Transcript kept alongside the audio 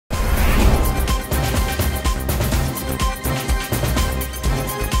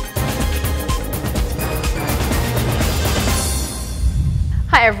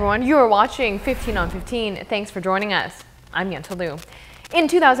Hi everyone, you are watching 15 on 15. Thanks for joining us. I'm Yanta Liu. In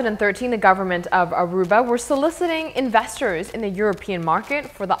 2013, the government of Aruba were soliciting investors in the European market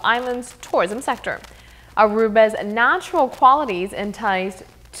for the island's tourism sector. Aruba's natural qualities enticed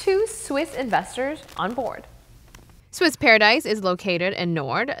 2 Swiss investors on board. Swiss Paradise is located in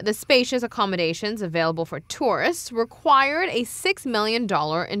Nord. The spacious accommodations available for tourists required a $6 million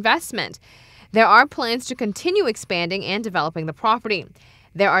investment. There are plans to continue expanding and developing the property.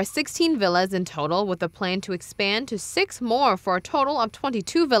 There are 16 villas in total, with a plan to expand to 6 more for a total of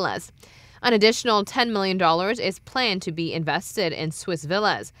 22 villas. An additional $10 million is planned to be invested in Swiss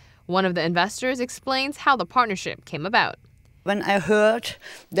villas. One of the investors explains how the partnership came about. When I heard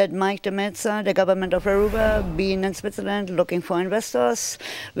that Mike de Metza, the government of Aruba, being in Switzerland looking for investors,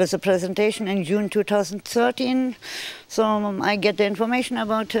 with a presentation in June 2013, so I get the information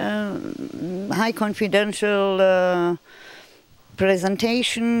about high confidential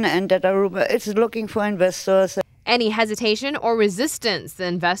presentation and that Aruba is looking for investors. Any hesitation or resistance the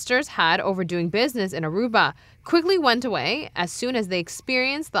investors had over doing business in Aruba quickly went away as soon as they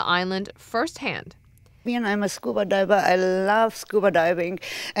experienced the island firsthand. I'm a scuba diver. I love scuba diving,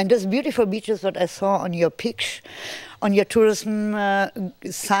 and those beautiful beaches that I saw on your pitch, on your tourism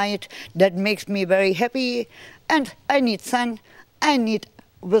site, that makes me very happy. And I need sun. I need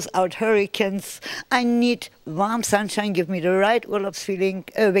without hurricanes. I need warm sunshine. Give me the right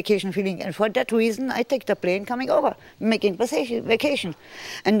vacation feeling, and for that reason, I take the plane coming over, making vacation.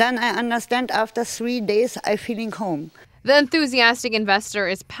 And then I understand after 3 days, I'm feeling home. The enthusiastic investor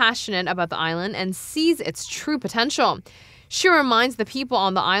is passionate about the island and sees its true potential. She reminds the people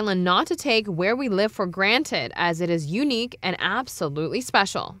on the island not to take where we live for granted, as it is unique and absolutely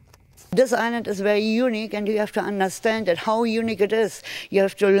special. This island is very unique, and you have to understand that how unique it is. You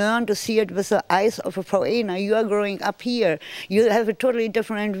have to learn to see it with the eyes of a foreigner. You are growing up here. You have a totally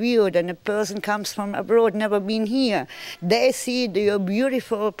different view than a person comes from abroad, never been here. They see the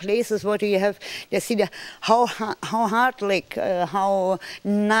beautiful places, what you have. They see how heartlik, how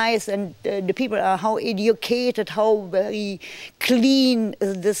nice, and the people are, how educated, how very clean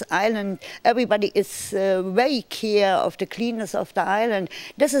is this island. Everybody is very care of the cleanness of the island.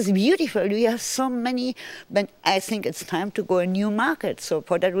 This is beautiful. We have so many, but I think it's time to go a new market. So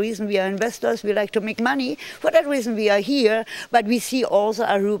for that reason, we are investors. We like to make money. For that reason, we are here. But we see also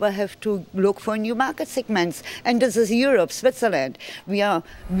Aruba have to look for new market segments. And this is Europe, Switzerland. We are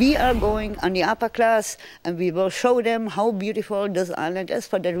going on the upper class, and we will show them how beautiful this island is.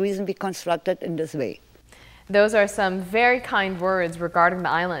 For that reason, we constructed in this way. Those are some very kind words regarding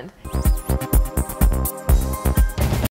the island.